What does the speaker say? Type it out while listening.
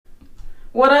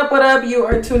What up, what up? You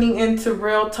are tuning into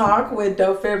Real Talk with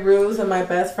Dofed Rules and my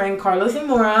best friend Carlos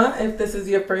Zamora. If this is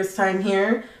your first time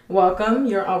here, welcome.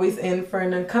 You're always in for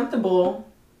an uncomfortable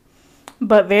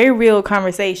but very real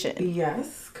conversation.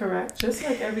 Yes, correct. Just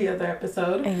like every other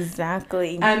episode.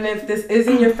 Exactly. And if this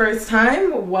isn't your first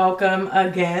time, welcome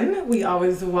again. We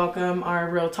always welcome our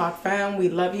Real Talk fam. We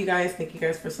love you guys. Thank you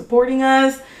guys for supporting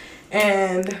us.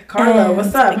 And Carla,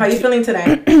 what's up? How you feeling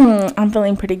today? I'm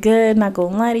feeling pretty good, not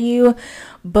gonna lie to you.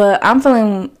 But I'm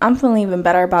feeling even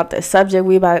better about the subject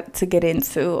we about to get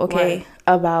into, okay? Right.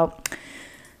 About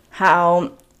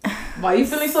how Why you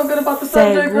feeling so good about the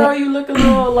subject, girl? You look a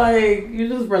little like you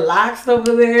just relaxed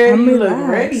over there. You look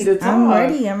ready to talk.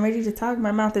 I'm ready to talk.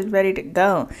 My mouth is ready to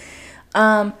go.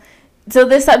 So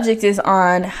this subject is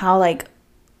on how, like,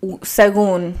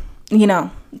 según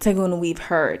we've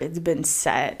heard, it's been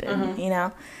said, and,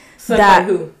 Said that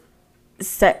by who?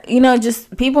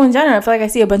 Just people in general. I feel like I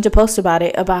see a bunch of posts about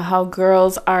it, about how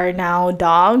girls are now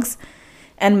dogs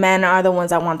and men are the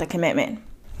ones that want the commitment,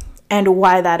 and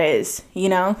why that is,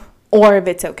 or if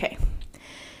it's okay.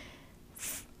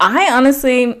 I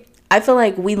feel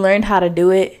like we learned how to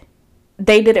do it.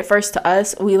 They did it first to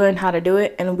us. We learned how to do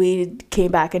it, and we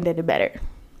came back and did it better.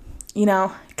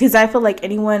 Because I feel like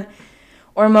anyone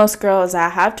or most girls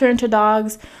that have turned to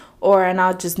dogs or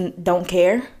now just don't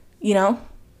care,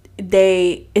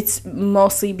 it's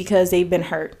mostly because they've been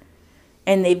hurt.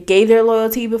 And they gave their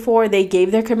loyalty before, they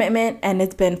gave their commitment, and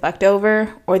it's been fucked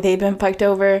over, or they've been fucked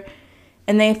over.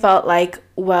 And they felt like,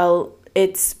 well,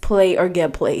 it's play or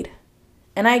get played.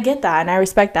 And I get that, and I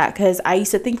respect that, because I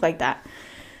used to think like that.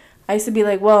 I used to be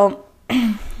like, well,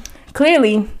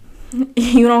 clearly,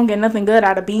 you don't get nothing good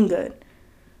out of being good.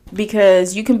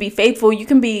 Because you can be faithful, you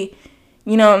can be,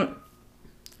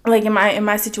 like in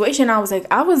my situation, I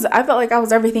felt like I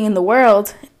was everything in the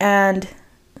world, and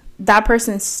that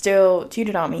person still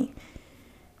cheated on me.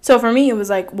 So for me, it was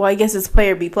like, well, I guess it's play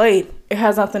or be played. It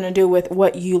has nothing to do with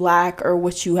what you lack or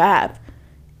what you have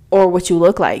or what you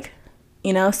look like,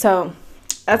 So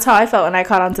that's how I felt when I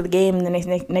caught on to the game. And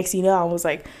the next you know,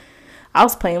 I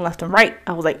was playing left and right.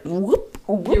 I was like, whoop,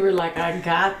 whoop. You were like, I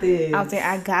got this. I was like,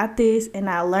 I got this, and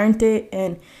I learned it,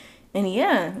 and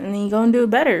yeah, and then you go and do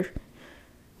it better.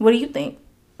 What do you think?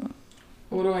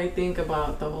 What do I think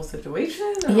about the whole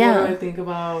situation? Yeah. What do I think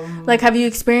about... Like, have you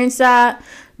experienced that?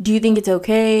 Do you think it's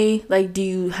okay? Like,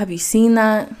 have you seen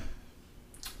that?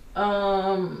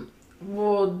 Well,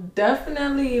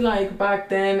 definitely, like, back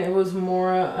then, it was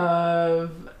more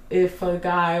of if a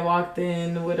guy walked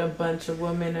in with a bunch of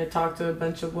women or talked to a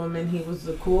bunch of women, he was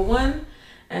the cool one.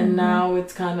 And now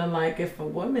it's kind of like if a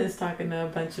woman is talking to a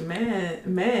bunch of men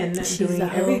doing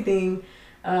everything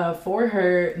for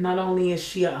her, not only is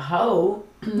she a hoe,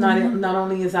 not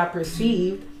only is that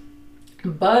perceived,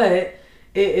 but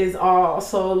it is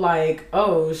also like,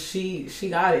 oh, she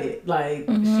got it. Like,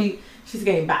 she's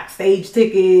getting backstage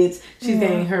tickets. She's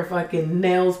getting her fucking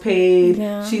nails paid.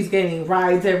 Yeah. She's getting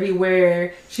rides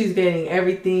everywhere. She's getting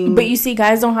everything. But you see,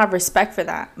 guys don't have respect for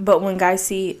that. But when guys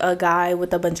see a guy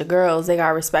with a bunch of girls, they got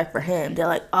respect for him. They're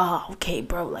like, oh, okay,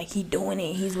 bro, like, he doing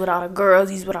it. He's with all the girls.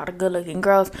 He's with all the good-looking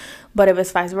girls. But if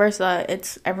it's vice versa,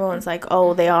 everyone's like,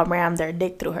 oh, they all rammed their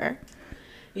dick through her.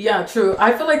 Yeah, true.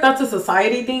 I feel like that's a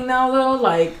society thing now, though.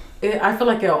 Like, I feel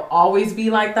like it'll always be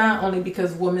like that, only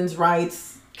because women's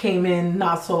rights came in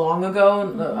not so long ago,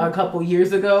 a couple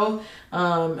years ago.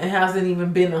 It hasn't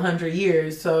even been 100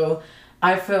 years. So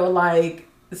I feel like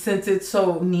since it's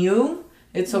so new,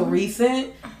 it's so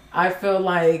recent, I feel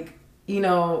like,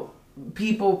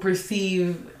 people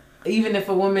perceive, even if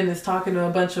a woman is talking to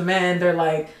a bunch of men, they're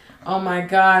like, oh my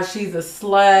gosh, she's a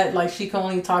slut. Like, she can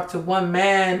only talk to one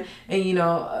man. And,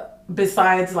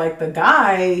 besides, like, the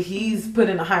guy, he's put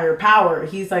in a higher power.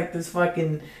 He's like this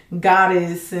fucking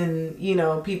goddess. And,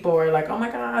 people are like, oh my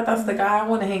God, that's the guy I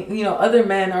want to hang. Other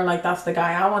men are like, that's the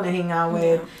guy I want to hang out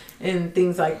with. And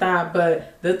things like that.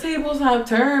 But the tables have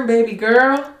turned, baby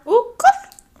girl.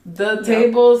 The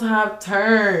tables have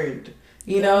turned.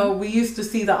 We used to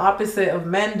see the opposite of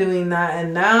men doing that.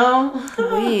 And now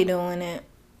we doing it.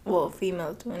 Well,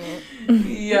 females doing it.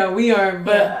 Yeah, we are,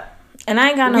 but... Yeah. And I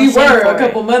ain't got no shame for it. We were a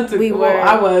couple months ago.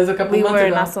 I was a couple months ago. We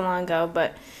were not so long ago,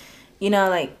 but,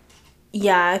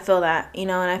 yeah, I feel that,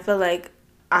 and I feel like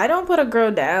I don't put a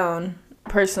girl down,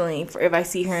 personally, if I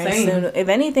see her. If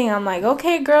anything, I'm like,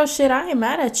 okay, girl, shit, I ain't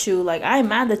mad at you. Like, I ain't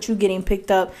mad that you getting picked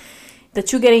up,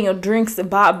 that you getting your drinks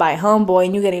bought by homeboy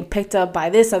and you getting picked up by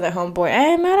this other homeboy.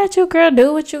 I ain't mad at you, girl.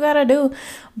 Do what you gotta do.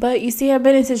 But you see, I've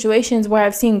been in situations where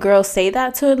I've seen girls say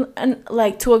that to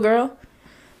a girl.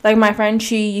 Like, my friend,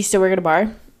 she used to work at a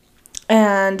bar,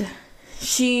 and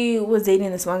she was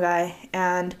dating this one guy,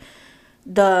 and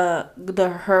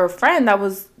her friend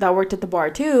that worked at the bar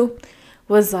too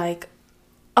was like,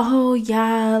 oh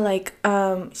yeah, like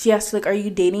she asked like, are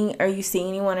you seeing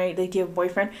anyone, or like do you have a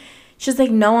boyfriend? She's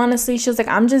like, no, honestly. She was like,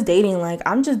 I'm just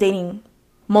dating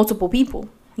multiple people,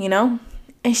 you know.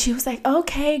 And she was like,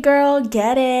 okay, girl,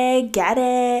 get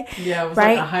it. Yeah, it was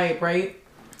right? like a hype, right?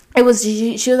 It was,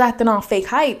 she was acting all fake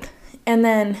hype. And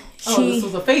then this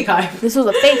was a fake hype. This was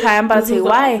a fake hype. I'm about to tell you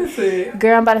why.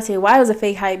 Girl, I'm about to tell you why it was a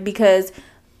fake hype. Because,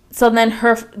 so then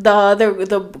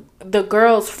the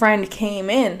girl's friend came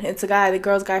in. It's a guy. The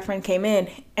girl's guy friend came in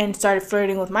and started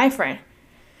flirting with my friend.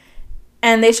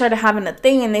 And they started having a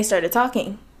thing and they started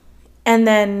talking. And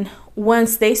then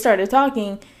once they started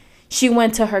talking, she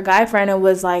went to her guy friend and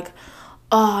was like,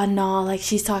 oh no, like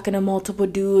she's talking to multiple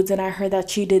dudes and I heard that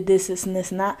she did this and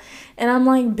this and that. And I'm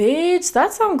like, bitch,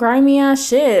 that's some grimy ass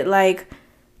shit. Like,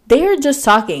 they're just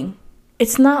talking.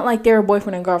 It's not like they're a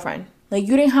boyfriend and girlfriend. Like,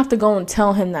 you didn't have to go and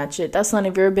tell him that shit. That's none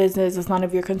of your business. It's none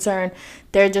of your concern.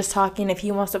 They're just talking. If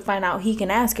he wants to find out, he can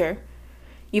ask her.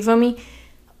 You feel me?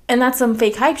 And that's some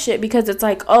fake hype shit, because it's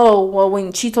like, oh, well,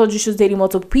 when she told you she was dating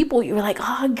multiple people, you were like,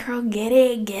 oh, girl, get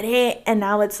it. And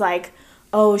now it's like,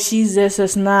 oh, she's this,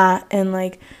 and that. And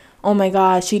like, oh my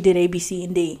God, she did A, B, C,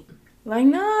 and D. Like,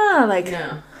 nah. Like,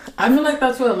 yeah. I feel like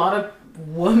that's what a lot of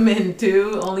women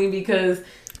do, only because...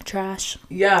 trash.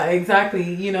 Yeah,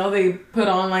 exactly. You know, they put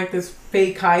on like this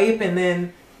fake hype, and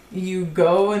then you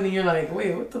go and you're like,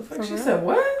 wait, what the fuck? She said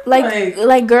what?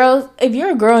 Like girls, if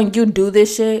you're a girl and you do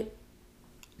this shit,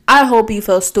 I hope you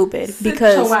feel stupid.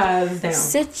 Because sit your ass down.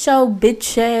 Sit your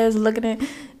bitch ass looking at.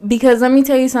 Because let me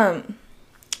tell you something.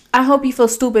 I hope you feel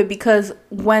stupid, because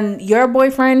when your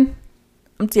boyfriend,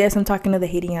 I'm talking to the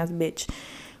hating ass bitch.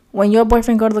 When your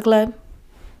boyfriend go to the club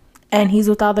and he's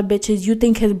with other bitches, you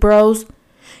think his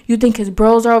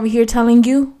bros are over here telling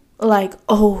you like,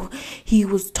 oh, he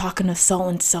was talking to so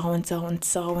and so and so and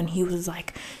so, and he was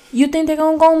like, you think they're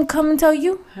gonna go and come and tell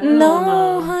you?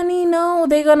 No, honey, no.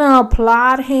 They're gonna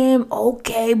applaud him.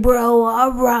 Okay, bro,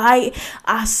 all right,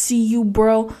 I see you,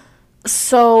 bro.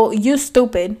 So you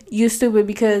stupid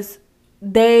because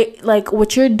they, like,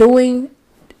 what you're doing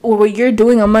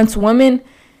amongst women,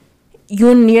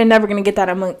 you're never gonna get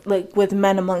that with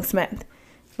men amongst men.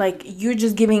 Like, you're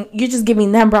just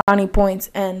giving them brownie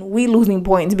points, and we losing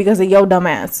points because of your dumb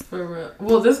ass. For real.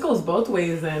 Well, this goes both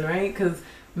ways then, right? Because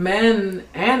men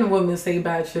and women say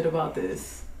bad shit about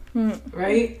this,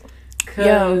 right?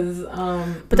 Because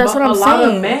but that's what I'm saying. A lot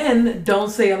of men don't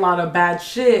say a lot of bad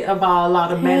shit about a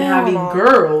lot of men having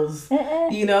girls,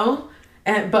 you know?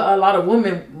 But a lot of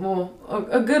women, well,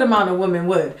 a good amount of women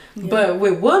would. Yeah. But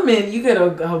with women, you get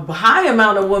a high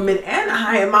amount of women and a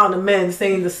high amount of men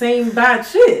saying the same bad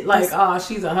shit. Like, oh,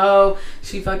 she's a hoe.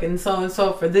 She fucking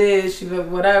so-and-so for this. She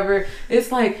whatever.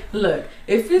 It's like, look,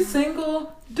 if you're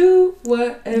single, do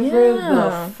whatever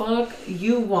the fuck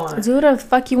you want. Do whatever the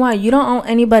fuck you want. You don't owe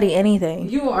anybody anything.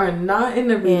 You are not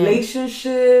in a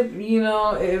relationship. You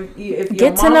know, if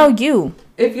get to know you.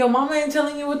 If your mama ain't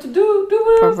telling you what to do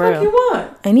whatever the fuck you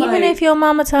want. And even if your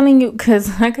mama telling you,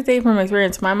 because I could say from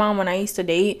experience, my mom, when I used to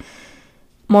date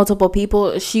multiple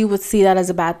people, she would see that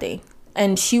as a bad thing.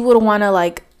 And she would want to,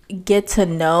 like, get to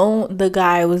know the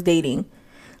guy I was dating.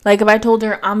 Like, if I told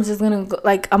her I'm going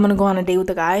to go on a date with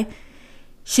the guy,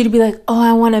 she'd be like, oh,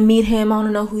 I want to meet him. I want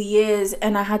to know who he is.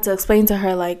 And I had to explain to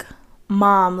her, like,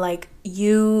 Mom, like,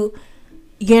 you're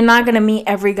not going to meet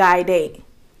every guy I date.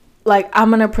 Like, I'm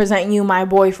going to present you my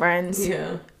boyfriends.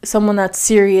 Yeah. Someone that's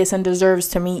serious and deserves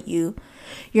to meet you.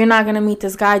 You're not going to meet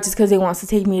this guy just because he wants to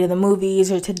take me to the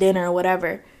movies or to dinner or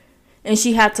whatever. And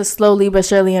she had to slowly but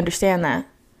surely understand that.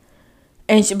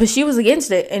 But she was against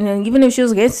it. And then even if she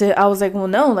was against it, I was like, well,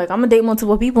 no. Like, I'm going to date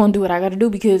multiple people and do what I got to do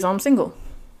because I'm single.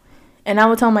 And I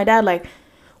would tell my dad, like,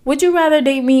 would you rather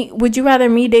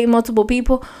me date multiple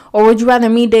people, or would you rather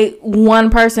me date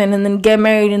one person and then get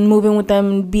married and move in with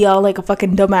them and be all like a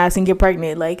fucking dumbass and get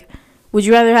pregnant? Like, would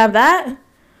you rather have that,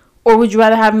 or would you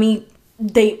rather have me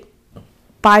date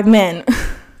 5 men?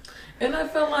 And I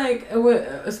feel like,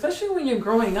 especially when you're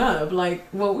growing up, like,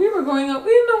 when we were growing up,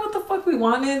 we didn't know what the fuck we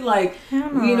wanted. Like,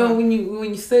 you know, when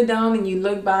you sit down and you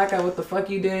look back at what the fuck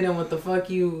you did and what the fuck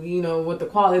you know, what the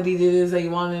quality is that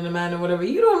you wanted in a man or whatever,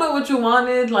 you don't know what you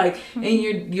wanted, like,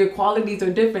 and your qualities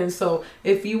are different. So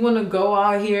if you want to go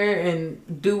out here and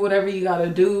do whatever you got to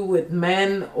do with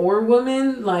men or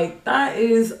women, like, that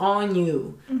is on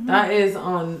you. Mm-hmm. That is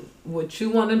on what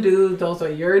you want to do. Those are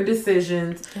your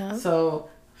decisions. Yep. So...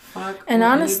 and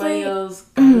honestly, anybody else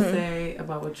gotta say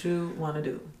about what you want to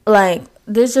do. Like,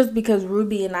 this just because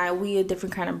Ruby and we a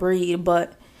different kind of breed,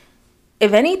 but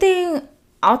if anything,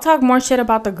 I'll talk more shit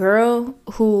about the girl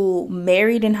who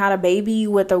married and had a baby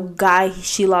with a guy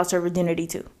she lost her virginity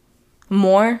to.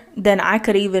 More than I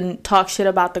could even talk shit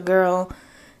about the girl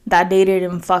that dated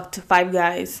and fucked 5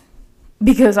 guys.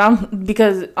 Because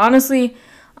honestly,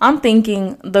 I'm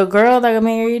thinking the girl that got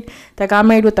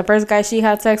married with the first guy she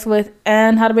had sex with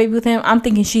and had a baby with him, I'm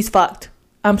thinking she's fucked.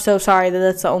 I'm so sorry that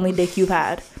that's the only dick you've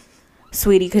had,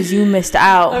 sweetie, because you missed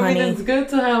out, honey. I mean, it's good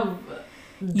to have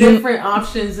different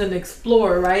options and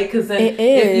explore, right? Because then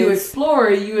if you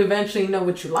explore, you eventually know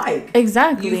what you like.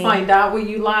 Exactly. You find out what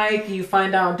you like. You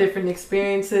find out different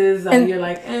experiences, and you're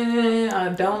like, I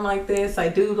don't like this. I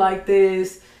do like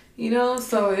this. You know,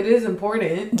 so it is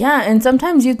important. Yeah, and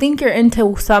sometimes you think you're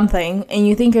into something, and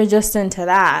you think you're just into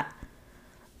that.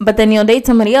 But then you'll date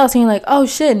somebody else, and you're like, oh,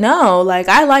 shit, no. Like,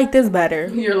 I like this better.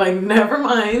 You're like, never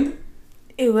mind.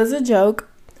 It was a joke.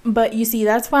 But you see,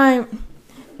 that's why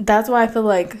I feel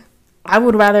like I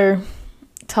would rather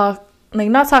talk, like,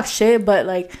 not talk shit, but,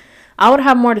 like, I would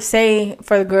have more to say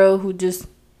for the girl who just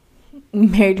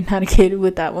married and had a kid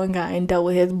with that one guy and dealt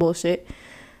with his bullshit.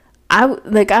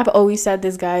 I've always said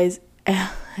this, guys, and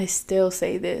I still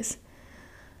say this.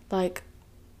 Like,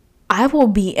 I will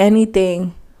be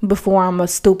anything before I'm a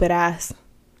stupid ass.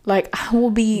 Like, I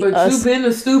will be. But you've been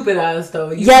a stupid ass, though.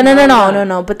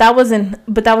 No. But that was in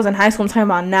high school. I'm talking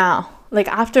about now. Like,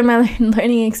 after my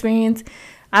learning experience,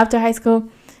 after high school,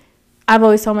 I've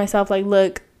always told myself, like,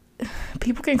 look,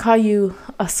 people can call you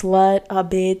a slut, a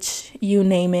bitch, you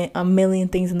name it, a million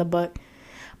things in the book.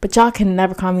 But y'all can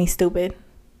never call me stupid.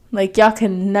 Like, y'all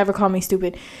can never call me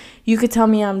stupid. You could tell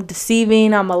me I'm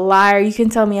deceiving, I'm a liar. You can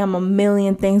tell me I'm a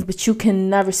million things, but you can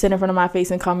never sit in front of my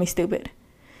face and call me stupid.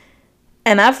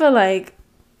 And I feel like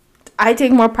I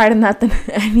take more pride in that than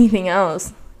anything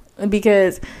else.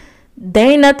 Because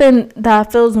there ain't nothing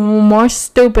that feels more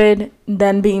stupid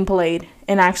than being played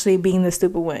and actually being the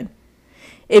stupid one.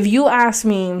 If you ask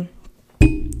me,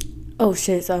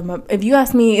 if you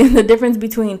ask me the difference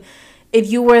between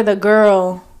if you were the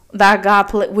girl that got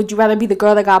played, would you rather be the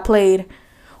girl that got played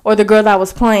or the girl that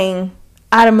was playing?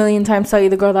 I'd a million times tell you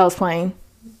the girl that was playing.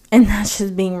 And that's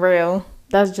just being real.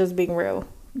 That's just being real.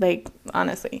 Like,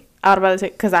 honestly, I would rather say,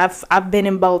 because I've been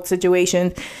in both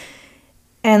situations,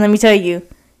 and let me tell you,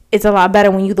 it's a lot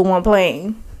better when you're the one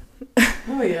playing.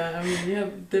 Oh yeah, I mean, you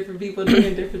have different people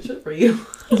doing different shit for you.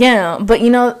 Yeah, but you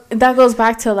know, that goes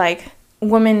back to like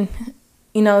women.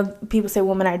 You know, people say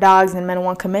women are dogs and men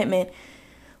want commitment.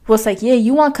 Well, it's like, yeah,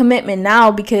 you want commitment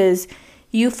now because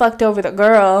you fucked over the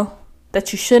girl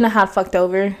that you shouldn't have fucked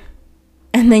over,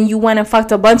 and then you went and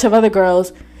fucked a bunch of other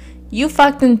girls. You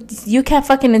kept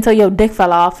fucking until your dick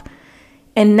fell off,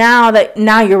 and now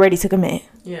you're ready to commit.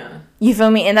 Yeah. You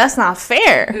feel me? And that's not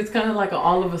fair. It's kind of like an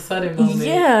all of a sudden moment.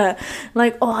 Yeah.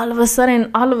 Like, all of a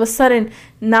sudden,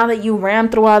 now that you ran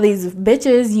through all these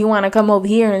bitches, you want to come over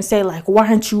here and say, like, why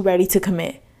aren't you ready to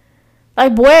commit?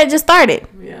 Like, boy, it just started.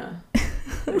 Yeah.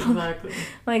 Exactly.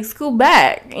 Like, scoot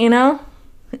back, you know?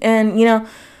 And, you know,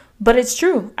 but it's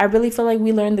true. I really feel like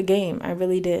we learned the game. I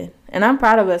really did. And I'm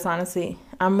proud of us, honestly.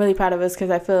 I'm really proud of us because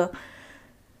I feel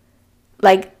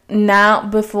like now,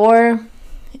 before,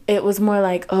 it was more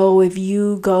like, oh, if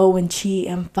you go and cheat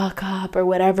and fuck up or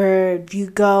whatever, if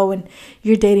you go and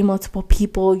you're dating multiple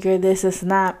people, you're this and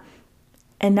that.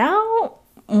 And now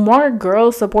more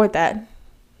girls support that.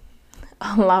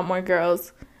 A lot more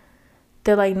girls.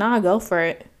 They're like, nah, go for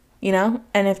it, you know?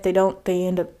 And if they don't, they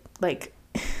end up, like,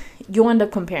 you end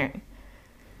up comparing.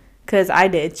 Because I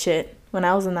did shit. When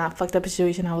I was in that fucked up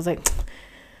situation, I was like,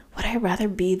 would I rather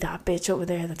be that bitch over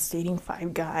there that's dating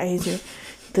 5 guys or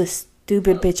the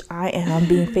stupid bitch I am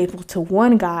being faithful to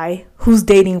one guy who's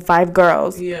dating 5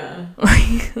 girls? Yeah.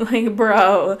 Like,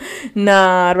 bro,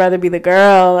 nah, I'd rather be the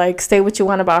girl. Like, say what you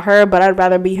want about her, but I'd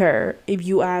rather be her if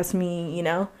you ask me, you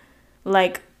know?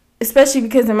 Like, especially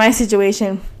because in my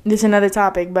situation, this is another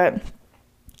topic, but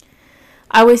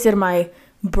I wasted my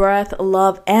breath,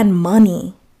 love, and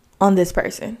money on this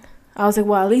person. I was like,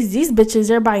 well, at least these bitches,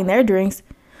 they're buying their drinks.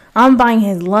 I'm buying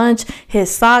his lunch,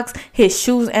 his socks, his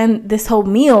shoes, and this whole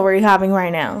meal we're having right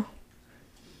now.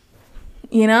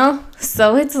 You know?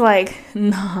 So it's like,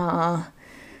 nah.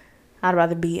 I'd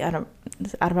rather be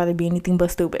anything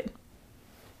but stupid.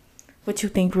 What you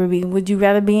think, Ruby? Would you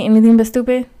rather be anything but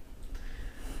stupid?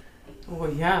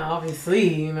 Well, yeah,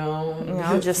 obviously, you know.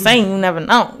 I'm just saying, you never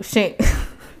know. Shit.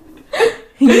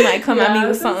 You might come at me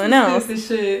with something else.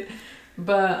 Shit.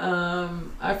 But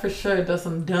I for sure does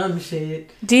some dumb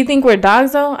shit. Do you think we're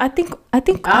dogs though? I think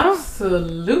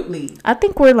absolutely. I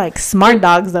think we're like smart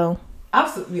dogs though.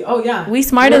 Absolutely. Oh yeah. We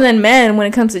smarter than men when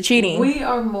it comes to cheating. We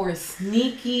are more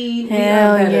sneaky.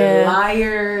 Hell we are better yeah.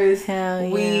 liars. Hell yeah.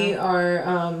 We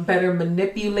are better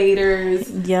manipulators.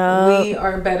 Yeah. We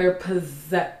are better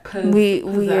possessors.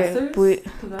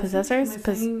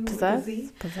 Possessing.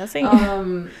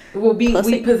 We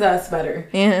possess better.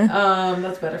 Yeah.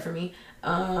 That's better for me.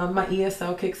 My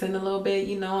ESL kicks in a little bit.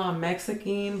 You know, I'm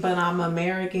Mexican, but I'm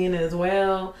American as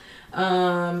well.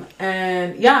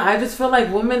 And yeah, I just feel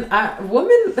like women have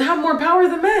more power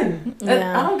than men.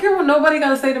 Yeah. I don't care what nobody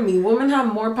gotta say to me. Women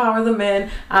have more power than men.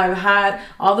 I've had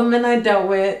all the men I dealt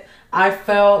with. I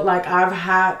felt like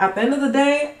at the end of the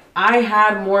day, I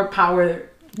had more power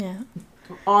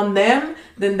on them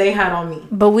than they had on me.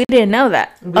 But we didn't know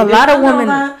that. A lot of women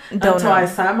don't until know. I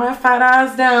sat my fat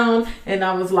ass down and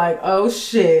I was like, oh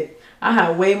shit. I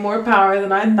had way more power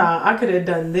than I thought. I could have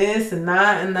done this and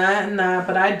that and that and that,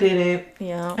 but I didn't.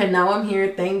 Yeah. And now I'm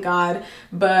here, thank God.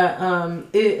 But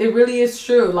it really is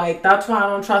true. Like, that's why I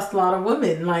don't trust a lot of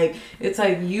women. Like, it's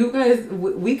like, you guys,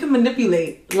 we can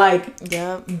manipulate like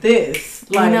this.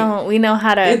 Like, we know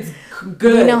how to. It's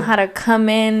good. We know how to come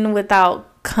in without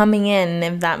coming in,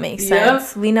 if that makes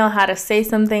sense. We know how to say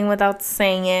something without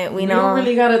saying it. We don't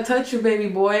really gotta touch your baby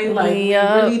boy. Like, we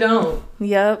really don't.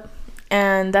 Yep.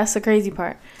 And that's the crazy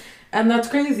part. And that's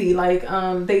crazy. Like,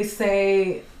 they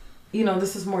say, you know,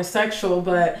 this is more sexual,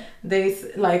 but they,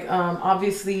 like,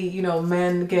 obviously, you know,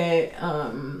 men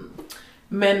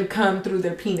come through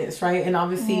their penis, right? And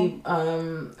obviously,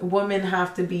 women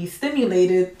have to be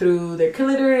stimulated through their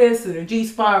clitoris, or their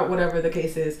G-spot, whatever the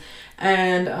case is.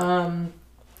 And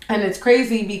it's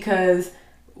crazy because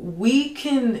we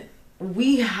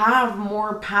have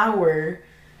more power,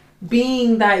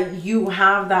 being that you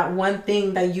have that one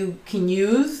thing that you can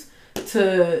use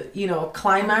to, you know,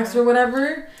 climax or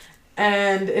whatever.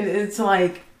 And it's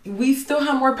like, we still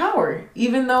have more power,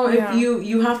 even though if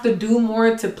you have to do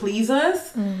more to please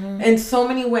us in so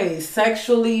many ways,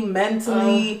 sexually,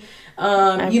 mentally,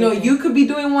 you know, you could be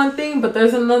doing one thing, but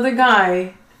there's another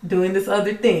guy doing this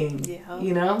other thing,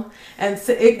 you know? And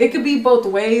so it could be both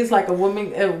ways. Like, a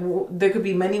woman, there could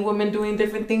be many women doing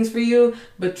different things for you,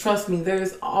 but trust me,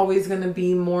 there's always going to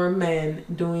be more men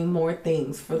doing more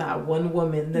things for that one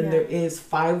woman than there is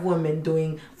 5 women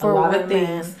doing a lot of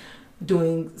things,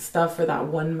 doing stuff for that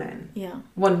one man.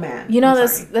 One man. You know, I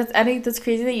think that's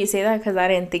crazy that you say that, because I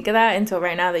didn't think of that until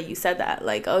right now that you said that.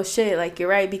 Like, oh shit, like, you're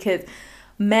right, because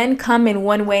men come in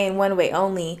one way and one way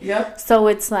only. So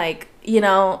it's like, you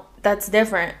know, that's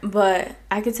different. But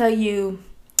I could tell you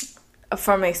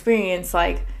from experience,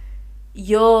 like,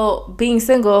 being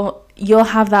single, you'll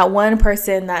have that one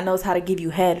person that knows how to give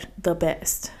you head the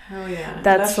best. Hell yeah.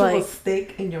 That's that like, will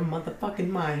stick in your motherfucking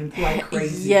mind like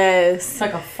crazy. Yes. It's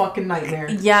like a fucking nightmare.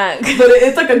 Yeah. But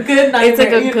it's like a good nightmare. It's like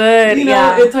a good, you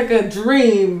know, it's like a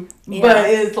dream. But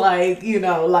it's like, you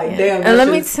know, like, damn. And let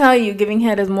me tell you, giving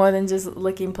head is more than just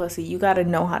licking pussy. You got to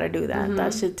know how to do that.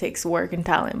 That shit takes work and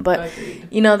talent. But,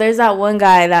 you know, there's that one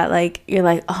guy that, like, you're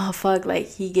like, oh, fuck, like,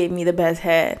 he gave me the best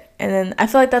head. And then I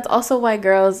feel like that's also why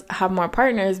girls have more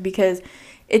partners, because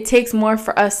it takes more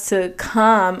for us to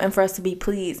come and for us to be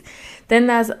pleased. Then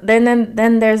there's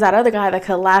that other guy that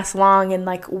could last long and,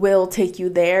 like, will take you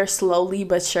there slowly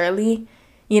but surely,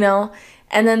 you know?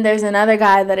 And then there's another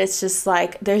guy that it's just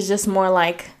like, there's just more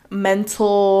like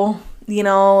mental, you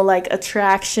know, like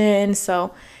attraction.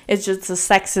 So it's just, the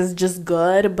sex is just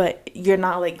good, but you're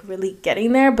not like really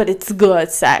getting there, but it's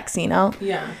good sex, you know?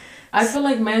 Yeah. I feel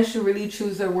like men should really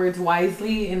choose their words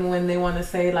wisely, and when they want to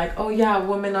say like, oh yeah,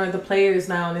 women are the players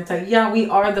now, and it's like, yeah, we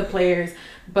are the players,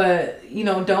 but you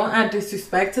know, don't add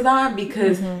disrespect to that,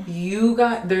 because you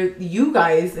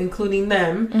guys, including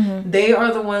them, they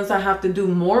are the ones that have to do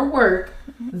more work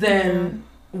than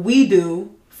we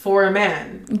do for a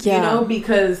man. You know,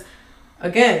 because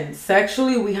again,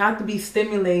 sexually we have to be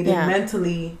stimulated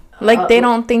mentally. Like, they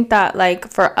don't think that,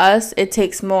 like, for us it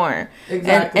takes more.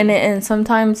 Exactly. And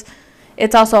sometimes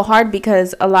it's also hard,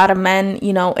 because a lot of men,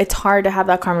 you know, it's hard to have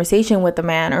that conversation with the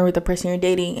man or with the person you're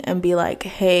dating and be like,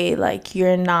 hey, like,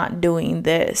 you're not doing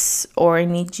this, or I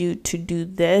need you to do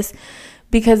this,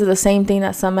 because of the same thing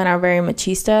that some men are very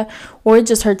machista, or it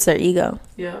just hurts their ego.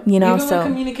 Yeah. You know, even so with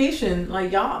communication,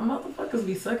 like, y'all motherfuckers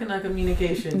be sucking at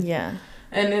communication. Yeah.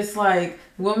 And it's like,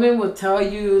 women will tell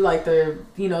you, like, they're,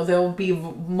 you know, they'll be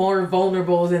more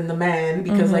vulnerable than the man,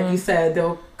 because like you said,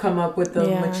 they'll come up with the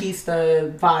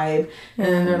machista vibe, and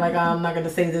then they're like, I'm not going to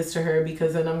say this to her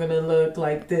because then I'm going to look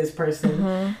like this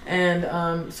person.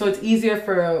 And so it's easier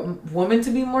for a woman to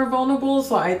be more vulnerable.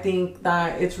 So I think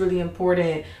that it's really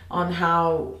important on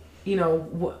how, you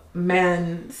know,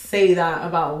 men say that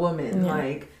about women.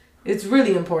 Like, It's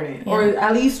really important. Or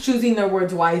at least choosing their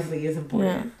words wisely is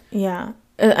important. Yeah.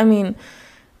 I mean,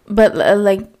 but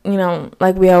like, you know,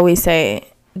 like we always say,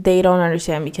 they don't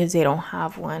understand because they don't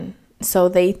have one. So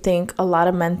they think, a lot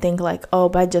of men think like, oh,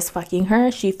 by just fucking her,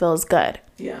 she feels good.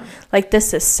 Yeah. Like,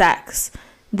 this is sex.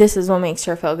 This is what makes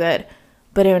her feel good.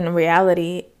 But in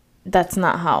reality, that's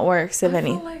not how it works. I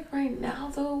feel like right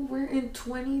now, though, we're in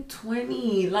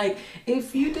 2020. Like,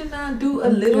 if you did not do a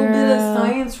little bit of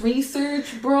science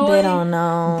research, bro. They don't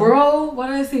know. Bro, why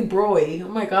did I say broy? Oh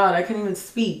my God, I can't even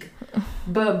speak.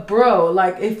 But bro,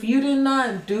 like, if you did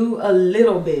not do a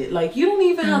little bit, like, you don't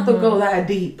even have to go that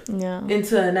deep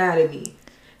into anatomy.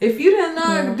 If you did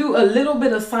not do a little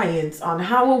bit of science on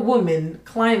how a woman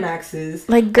climaxes,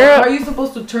 like, girl, how are you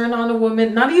supposed to turn on a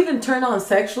woman? Not even turn on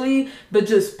sexually, but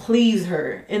just please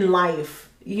her in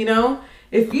life. You know,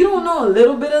 if you don't know a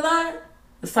little bit of that,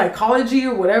 psychology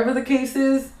or whatever the case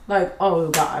is, like, oh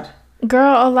God,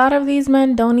 girl, a lot of these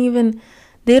men don't even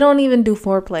do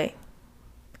foreplay.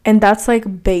 And that's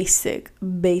like basic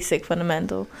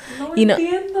fundamental. No you know,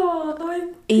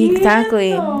 entiendo.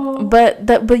 Exactly.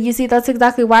 But you see, that's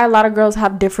exactly why a lot of girls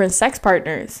have different sex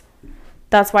partners.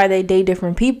 That's why they date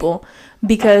different people,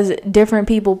 because different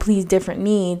people please different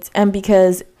needs, and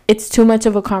because it's too much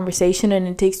of a conversation and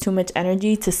it takes too much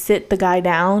energy to sit the guy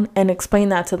down and explain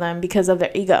that to them because of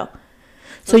their ego.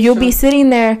 So you'll be sitting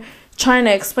there trying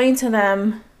to explain to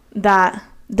them that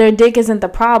their dick isn't the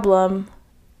problem,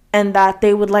 and that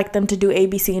they would like them to do A,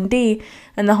 B, C, and D.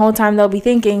 And the whole time they'll be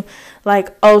thinking,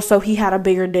 like, oh, so he had a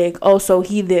bigger dick. Oh, so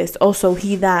he this. Oh, so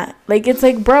he that. Like, it's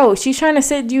like, bro, she's trying to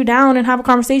sit you down and have a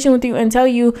conversation with you and tell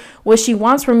you what she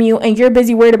wants from you, and you're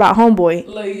busy worried about homeboy.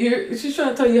 Like, she's trying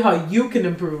to tell you how you can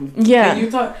improve. Yeah.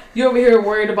 And you're over here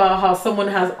worried about how someone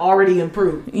has already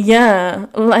improved. Yeah.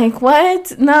 Like,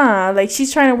 what? Nah. Like,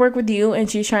 she's trying to work with you, and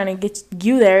she's trying to get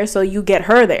you there so you get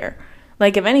her there.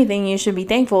 Like, if anything, you should be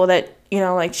thankful that, you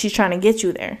know, like, she's trying to get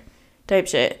you there type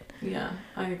shit. Yeah,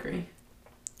 I agree.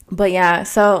 But yeah,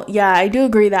 so yeah, I do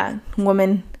agree that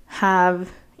women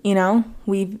have, you know,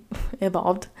 we've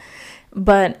evolved.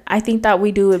 But I think that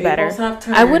we do it better.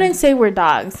 I wouldn't say we're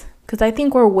dogs, because I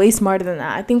think we're way smarter than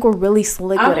that. I think we're really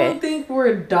slick with it. I don't think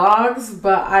we're dogs,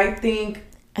 but I think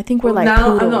we're like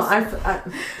poodles. No,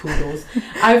 poodles.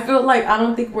 I feel like I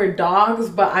don't think we're dogs,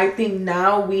 but I think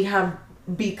now we have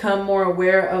become more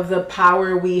aware of the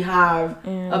power we have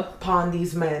upon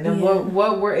these men, and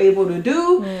what we're able to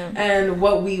do, and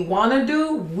what we want to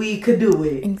do, we could do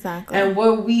it. Exactly. And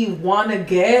what we want to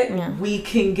get, we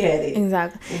can get it.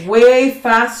 Exactly. Way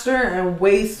faster and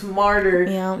way smarter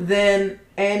than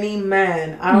any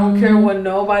man. I don't care what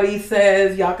nobody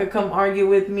says. Y'all could come argue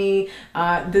with me.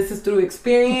 This is through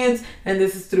experience, and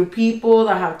this is through people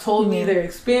that have told me their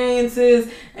experiences,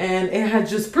 and it has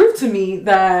just proved to me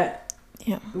that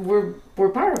we're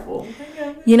powerful.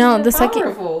 You know, the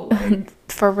sucky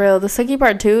for real, the sucky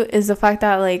part too is the fact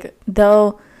that, like,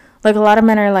 they'll, like, a lot of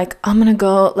men are like, I'm gonna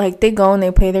go, like, they go and they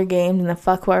play their games and they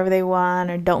fuck whoever they want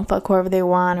or don't fuck whoever they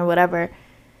want or whatever,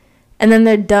 and then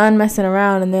they're done messing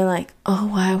around and they're like,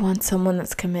 oh, I want someone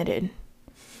that's committed.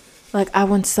 Like, I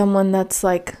want someone that's,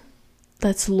 like,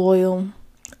 that's loyal.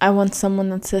 I want someone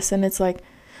that's this. And it's like,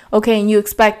 okay, and you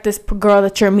expect this girl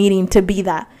that you're meeting to be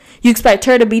that. You expect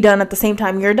her to be done at the same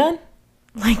time you're done?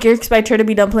 Like, you expect her to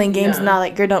be done playing games, not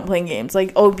like you're done playing games.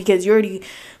 Like, oh, because you already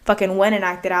fucking went and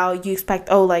acted out, you expect,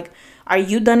 oh, like, are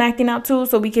you done acting out too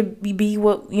so we could be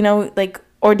what, you know, like,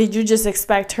 or did you just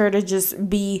expect her to just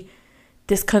be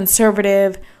this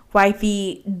conservative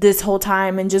wifey this whole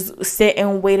time and just sit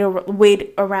and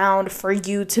wait around for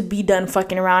you to be done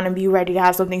fucking around and be ready to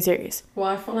have something serious? Well,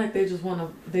 I feel like they just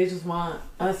want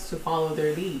us to follow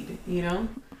their lead, you know?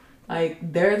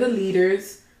 Like, they're the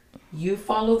leaders. You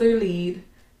follow their lead.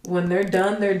 When they're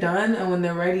done, they're done. And when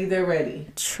they're ready, they're ready.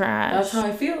 Trash. That's how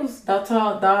it feels. That's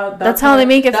how they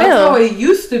make it feel. That's how it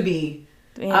used to be.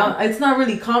 Yeah. It's not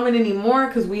really common anymore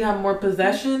because we have more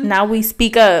possession. Now we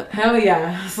speak up. Hell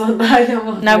yeah. So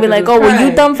now we're like, oh, well,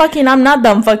 you done fucking, I'm not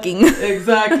done fucking.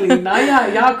 Exactly. Now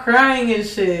y'all crying and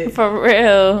shit. For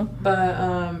real.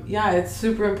 But yeah, it's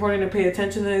super important to pay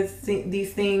attention to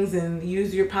these things and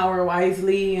use your power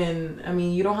wisely. And I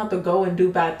mean, you don't have to go and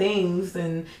do bad things,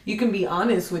 and you can be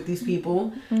honest with these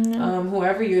people,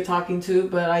 whoever you're talking to.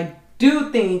 But I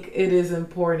do think it is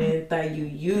important that you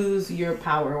use your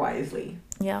power wisely.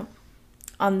 Yeah.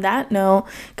 On that note,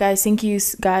 guys, thank you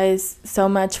guys so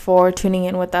much for tuning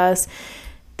in with us.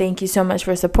 Thank you so much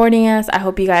for supporting us. I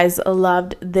hope you guys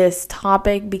loved this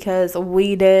topic, because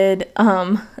we did.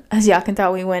 As y'all can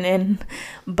tell, we went in.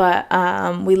 But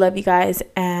we love you guys,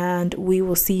 and we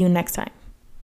will see you next time.